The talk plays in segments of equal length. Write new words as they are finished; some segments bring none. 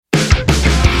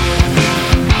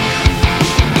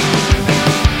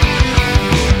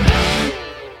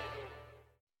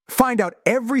find out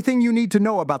everything you need to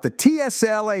know about the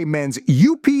TSLA men's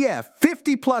UPF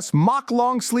 50-plus mock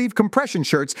long-sleeve compression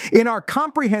shirts in our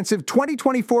comprehensive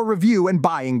 2024 review and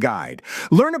buying guide.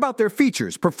 Learn about their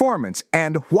features, performance,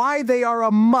 and why they are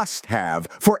a must-have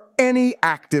for any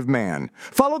active man.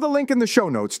 Follow the link in the show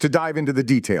notes to dive into the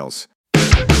details.